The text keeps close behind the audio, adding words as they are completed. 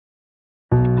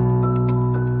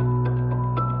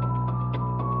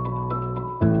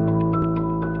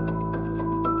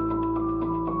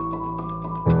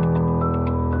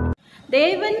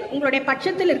தேவன் உங்களுடைய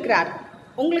பட்சத்தில் இருக்கிறார்.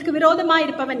 உங்களுக்கு விரோதமாக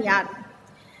இருப்பவன் யார்?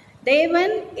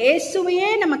 தேவன் இயேசுவையே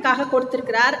நமக்காக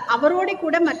கொடுத்திருக்கிறார். அவரோட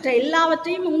கூட மற்ற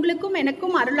எல்லாவற்றையும் உங்களுக்கும்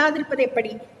எனக்கும் அருளாதிருப்பது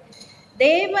எப்படி?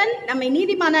 தேவன் நம்மை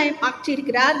நீதிமான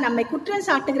ஆக்கியிருக்கிறார். நம்மை குற்றம்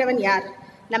சாட்டுகிறவன் யார்?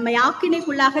 நம்மை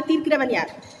ஆக்கினைக்குள்ளாக தீர்க்கிறவன்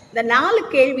யார்? இந்த 4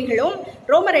 கேள்விகளும்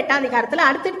ரோமர் 8ஆம் அதிகாரத்தில்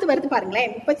அடுத்தடுத்து வருது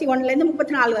பாருங்களேன். 31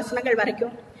 34 வசனங்கள்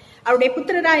வரைக்கும். அவருடைய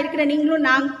புத்திரராக இருக்கிற நீங்களும்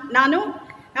நானும்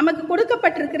நமக்கு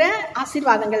கொடுக்கப்பட்டிருக்கிற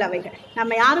ஆசீர்வாதங்கள் அவைகள்.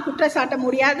 நம்ம யாரும் குற்றம் சாட்ட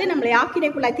முடியாது, நம்மளை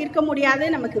ஆக்கினைக்குள்ளாய் தீர்க்க முடியாது,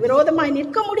 நமக்கு விரோதமாய்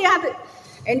நிற்க முடியாது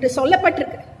என்று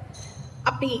சொல்லப்பட்டிருக்கு.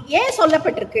 அப்படி ஏன்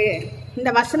சொல்லப்பட்டிருக்கு?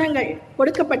 இந்த வசனங்கள்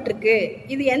கொடுக்கப்பட்டிருக்கு,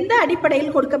 இது எந்த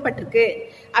அடிப்படையில் கொடுக்கப்பட்டிருக்கு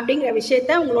அப்படிங்கிற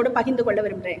விஷயத்தை உங்களோட பகிர்ந்து கொள்ள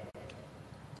விரும்புகிறேன்.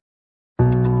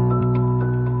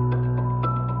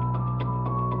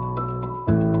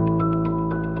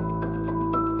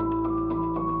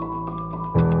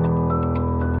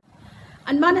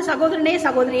 அன்பான சகோதரனே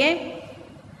சகோதரியே,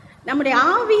 நம்முடைய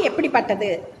ஆவி எப்படிப்பட்டது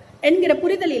என்கிற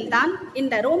புரிதலில் தான்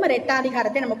இந்த ரோமர் 8ஆம்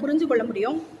அதிகாரத்தை நம்ம புரிஞ்சு கொள்ள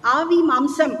முடியும். ஆவி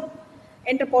மாம்சம்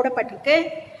என்று போடப்பட்டிருக்கு.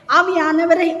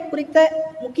 ஆவியானவரை குறித்த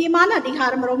முக்கியமான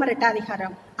அதிகாரம் ரோமர் 8ஆம்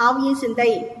அதிகாரம். ஆவியின்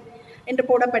சிந்தை என்று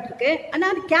போடப்பட்டிருக்கு.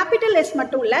 ஆனால் அது கேபிட்டல் எஸ்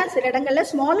மட்டும் இல்லை, சில இடங்கள்ல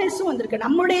ஸ்மால் எஸ்ஸும் வந்திருக்கு.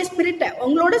 நம்முடைய ஸ்பிரிட்டை,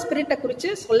 உங்களோட ஸ்பிரிட்டை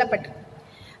குறித்து சொல்லப்பட்டிருக்கு.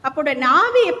 அப்போட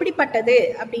ஆவி எப்படிப்பட்டது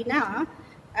அப்படின்னா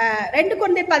 2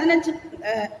 கொரிந்தியர்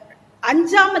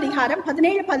 5ஆம் அதிகாரம்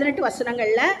 17-18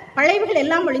 வசனங்கள்ல பழையவைகள்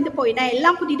எல்லாம் ஒழிந்து போயின,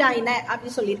 எல்லாம் புதிதாயின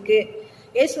அப்படின்னு சொல்லியிருக்கு.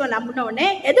 இயேசுவை நம்பினோடனே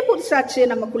எது புதுசாச்சு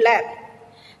நமக்குள்ள?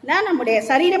 நம்முடைய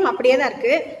சரீரம் அப்படியே தான்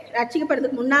இருக்கு.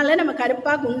 ரட்சிக்கப்படுறதுக்கு முன்னால நம்ம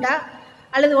கருப்பா குண்டா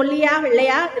அல்லது ஒல்லியா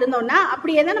வெள்ளையா இருந்தோம்னா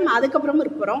அப்படியே தான் நம்ம அதுக்கப்புறமும்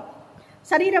இருக்கிறோம்.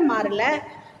 சரீரம் மாறல.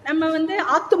 நம்ம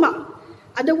ஆத்துமா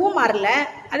அதுவும் மாறல.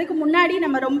 அதுக்கு முன்னாடி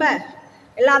நம்ம ரொம்ப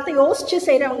எல்லாத்தையும் யோசிச்சு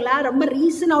செய்யறவங்களா, ரொம்ப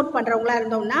ரீசன் அவுட் பண்றவங்களா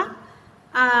இருந்தோம்னா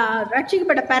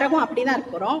ரட்சிக்கப்பட்ட பிறகும் அப்படிதான்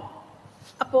இருக்கிறோம்.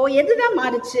 அப்போ எதுதான்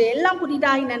மாறுச்சு? எல்லாம்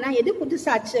புதிதாயினா எது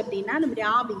புதுசாச்சு அப்படின்னா நம்முடைய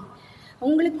ஆவி.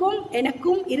 உங்களுக்கும்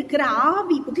எனக்கும் இருக்கிற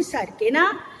ஆவி புதுசா இருக்கு. ஏன்னா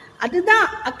அதுதான்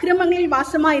அக்கிரமங்களில்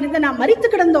வாசமா இருந்த நான் மரித்து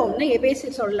கிடந்தோம்னு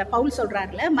எபேசியர் சொல்ல பவுல்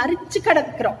சொல்றாருல, மரிச்சு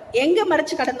கிடக்கிறோம். எங்க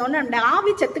மரிச்சு கிடந்தோம்னு நம்முடைய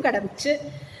ஆவி செத்து கிடந்துச்சு.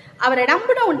 அவரை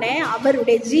நம்பின உடனே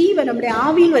அவருடைய ஜீவன் நம்முடைய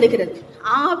ஆவியில் வருகிறது.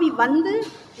 ஆவி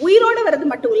உயிரோடு வர்றது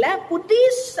மட்டும் இல்ல,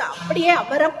 புதுசா அப்படியே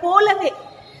அவரை போலவே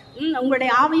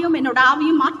உங்களுடைய ஆவியும் என்னோட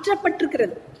ஆவியும்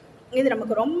மாற்றப்பட்டிருக்கிறது. இது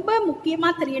நமக்கு ரொம்ப முக்கியமா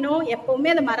தெரியணும். எப்பவுமே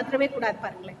அதை மறந்துடவே கூடாது.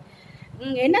 பாருங்களேன்,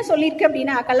 என்ன சொல்லியிருக்கு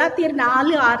அப்படின்னா கலாத்தியர்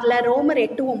 4:6, ரோமர்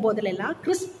 8:9 எல்லாம்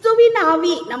கிறிஸ்துவின்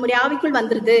ஆவி நம்முடைய ஆவிக்குள்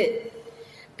வந்துருது.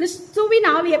 கிறிஸ்துவின்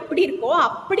ஆவி எப்படி இருக்கோ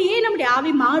அப்படியே நம்முடைய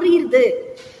ஆவி மாறிடுது.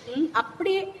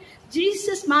 அப்படியே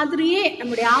ஜீசஸ் மாதிரியே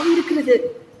நம்முடைய ஆவி இருக்கிறது.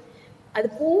 அது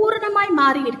பூரணமாய்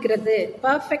மாறி இருக்கிறது,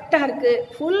 பர்ஃபெக்டா இருக்கு,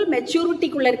 ஃபுல்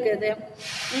மெச்சூரிட்டிக்குள்ள இருக்கிறது.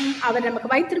 அவர்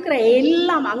நமக்கு வைத்திருக்கிற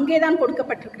எல்லாம் அங்கேதான்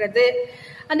கொடுக்கப்பட்டிருக்கிறது.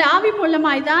 அந்த ஆவி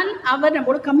மூலமாய் தான் அவர்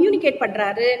நம்மோட கம்யூனிகேட்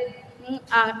பண்றாரு.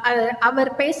 அவர்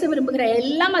பேச விரும்புகிற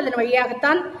எல்லாம் அதன்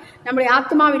வழியாகத்தான் நம்முடைய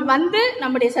ஆத்மாவில்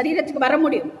நம்முடைய சரீரத்துக்கு வர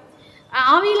முடியும்.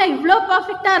 ஆவியில இவ்வளோ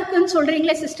பர்ஃபெக்டா இருக்குன்னு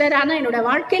சொல்றீங்களே சிஸ்டர், ஆனா என்னோட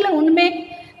வாழ்க்கையில ஒண்ணுமே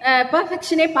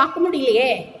பர்ஃபெக்ஷனே பார்க்க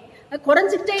முடியலையே,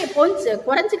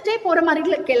 குறைஞ்சிக்கிட்டே போற மாதிரி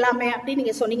இருக்கு எல்லாமே அப்படின்னு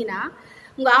நீங்க சொன்னீங்கன்னா,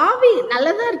 உங்க ஆவி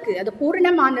நல்லதா இருக்கு, அது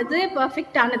பூரணமானது,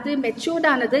 பர்ஃபெக்ட் ஆனது, மெச்சூர்ட்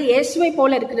ஆனது, இயேசுவை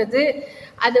போல இருக்கிறது.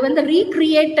 அது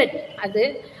ரீக்ரியேட்டட் அது.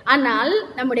 ஆனால்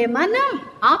நம்முடைய மனம்,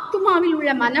 ஆத்துமாவில்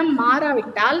உள்ள மனம்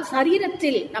மாறாவிட்டால்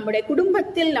சரீரத்தில், நம்முடைய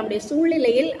குடும்பத்தில், நம்முடைய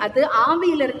சூழ்நிலையில் அது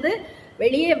ஆவியிலிருந்து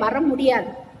வெளியே வர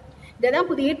முடியாது. இதான்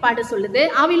புதிய ஏற்பாடு சொல்லுது.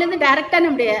 ஆவியிலிருந்து டைரக்டா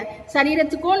நம்முடைய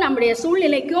சரீரத்துக்கும் நம்முடைய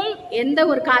சூழ்நிலைக்கும் எந்த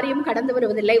ஒரு காரியமும் கடந்து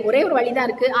வருவதில்லை. ஒரே ஒரு வழிதான்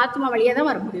இருக்கு, ஆத்மா வழியா தான்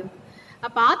வர முடியும்.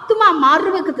 அப்ப ஆத்மா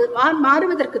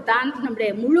மாறுவதற்கு தான்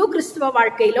நம்முடைய முழு கிறிஸ்துவ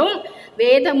வாழ்க்கையிலும்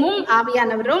வேதமும்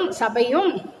ஆவியானவரும்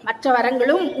சபையும் மற்ற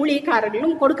வரங்களும்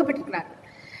ஊழியக்காரர்களும் கொடுக்கப்பட்டிருக்கிறார்கள்.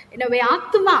 எனவே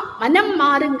ஆத்மா, மனம்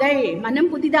மாறுங்கள், மனம்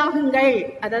புதிதாகுங்கள்.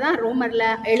 அததான் ரோமர்ல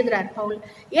எழுதுறார் பவுல்.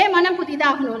 ஏன் மனம்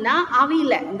புதிதாகணும்னா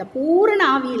ஆவியில, இந்த பூரண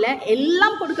ஆவியில,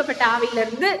 எல்லாம் கொடுக்கப்பட்ட ஆவியில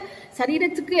இருந்து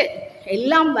சரீரத்துக்கு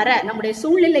எல்லாம் வர, நம்முடைய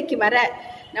சூழ்நிலைக்கு வர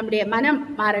நம்முடைய மனம்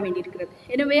மாற வேண்டியிருக்கிறது.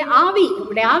 எனவே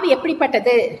நம்முடைய ஆவி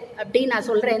எப்படிப்பட்டது அப்படின்னு நான்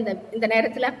சொல்றேன். இந்த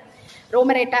நேரத்துல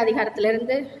ரோமர் 8ஆம்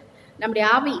அதிகாரத்திலிருந்து நம்முடைய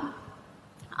ஆவி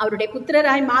அவருடைய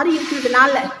புத்திரராய் மாறி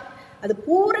இருக்கிறதுனால அது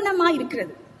பூரணமா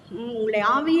இருக்கிறது. உங்களுடைய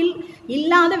ஆவியில்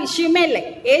இல்லாத விஷயமே இல்லை.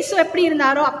 இயேசு எப்படி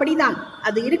இருந்தாரோ அப்படிதான்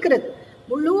அது இருக்கிறது.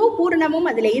 முழு பூரணமும்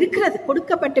அதுல இருக்கிறது,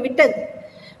 கொடுக்கப்பட்டு விட்டது.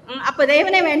 அப்ப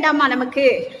தேவனே வேண்டாமா நமக்கு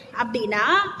அப்படின்னா,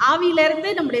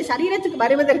 ஆவியிலிருந்து நம்முடைய சரீரத்துக்கு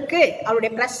வருவதற்கு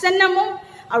அவருடைய பிரசன்னமும்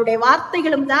அவருடைய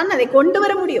வார்த்தைகளும் தான் அதை கொண்டு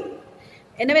வர முடியும்.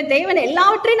 எனவே தேவன்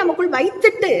எல்லாவற்றையும் நமக்குள்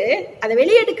வைத்துட்டு அதை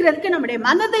வெளியெடுக்கிறதுக்கு, நம்முடைய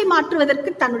மனதை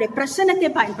மாற்றுவதற்கு தன்னுடைய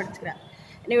பிரசன்னத்தை பயன்படுத்துகிறார்.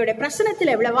 என்னுடைய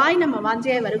பிரசனத்தில் எவ்வளவாய் நம்ம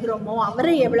வாஞ்சையாய் வருகிறோமோ,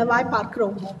 அவரை எவ்வளவாய்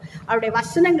பார்க்கிறோமோ, அவருடைய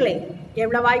வசனங்களை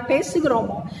எவ்வளவாய்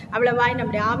பேசுகிறோமோ, அவ்வளவாய்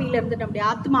நம்முடைய ஆவியிலிருந்து நம்முடைய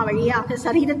ஆத்மா வழியாக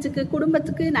சரீரத்துக்கு,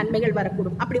 குடும்பத்துக்கு நன்மைகள்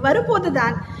வரக்கூடும். அப்படி வரும்போது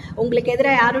தான் உங்களுக்கு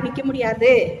எதிராக யாரும் நிற்க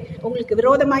முடியாது, உங்களுக்கு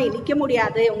விரோதமாய் நிற்க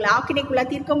முடியாது, உங்களை ஆக்கினைக்குள்ள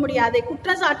தீர்க்க முடியாது,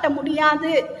 குற்றம் சாட்ட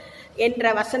முடியாது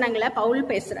என்ற வசனங்களை பவுல்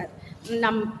பேசுறார்.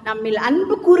 நம்மில்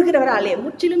அன்பு கூறுகிறவராலே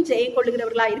முற்றிலும் ஜெயம்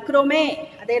கொள்ளுகிறவர்களா இருக்கிறோமே,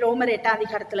 அதே ரோமர் 8ஆம்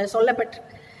அதிகாரத்துல சொல்லப்பட்டு.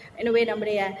 எனவே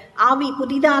நம்முடைய ஆவி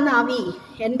புதிதான ஆவி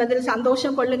என்பதில்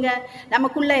சந்தோஷம் கொள்ளுங்க.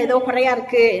 நமக்குள்ள ஏதோ குறையா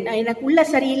இருக்கு, எனக்குள்ள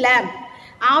சரியில்லை,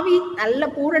 ஆவி நல்ல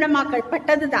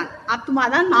பூரணமாக்கப்பட்டது தான், ஆத்மா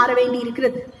தான் மாற வேண்டி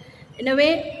இருக்கிறது. எனவே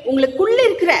உங்களுக்குள்ள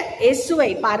இருக்கிற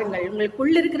இயேசுவை பாருங்கள்,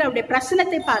 உங்களுக்குள்ள இருக்கிற அவருடைய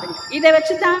பிரசனத்தை பாருங்கள். இதை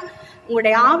வச்சுதான்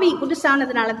உங்களுடைய ஆவி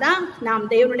புதுசானதுனால தான் நாம்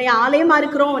தேவனுடைய ஆலயமா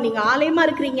இருக்கிறோம், நீங்க ஆலயமா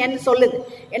இருக்கிறீங்கன்னு சொல்லுது.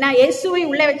 ஏன்னா இயேசுவை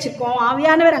உள்ள வச்சிருக்கோம்,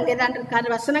 ஆவியானவர் அங்கேதான் இருக்காரு,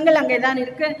 வசனங்கள் அங்கேதான்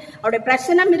இருக்கு, அவருடைய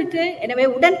பிரசனம் இருக்கு. எனவே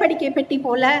உடன்படிக்கை பெட்டி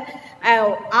போல,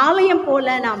 ஆலயம்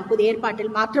போல நாம் புதிய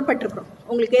ஏற்பாட்டில் மாற்றப்பட்டிருக்கிறோம்.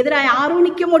 உங்களுக்கு எதிராக யாரும்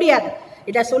நிற்க முடியாது.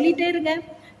 இதை சொல்லிட்டே இருங்க.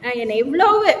 என்னை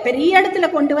எவ்வளவு பெரிய இடத்துல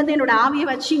கொண்டு வந்து என்னோட ஆவியை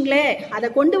வச்சிங்களே, அதை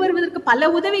கொண்டு வருவதற்கு பல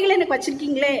உதவிகளை எனக்கு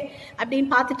வச்சிருக்கீங்களே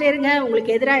அப்படின்னு பார்த்துட்டே இருங்க.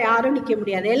 உங்களுக்கு எதிராக யாரும் நிற்க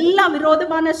முடியாது. எல்லா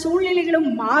விரோதமான சூழ்நிலைகளும்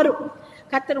மாறும்.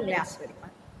 கர்த்தர் உங்களை ஆசீர்வதிப்பார்.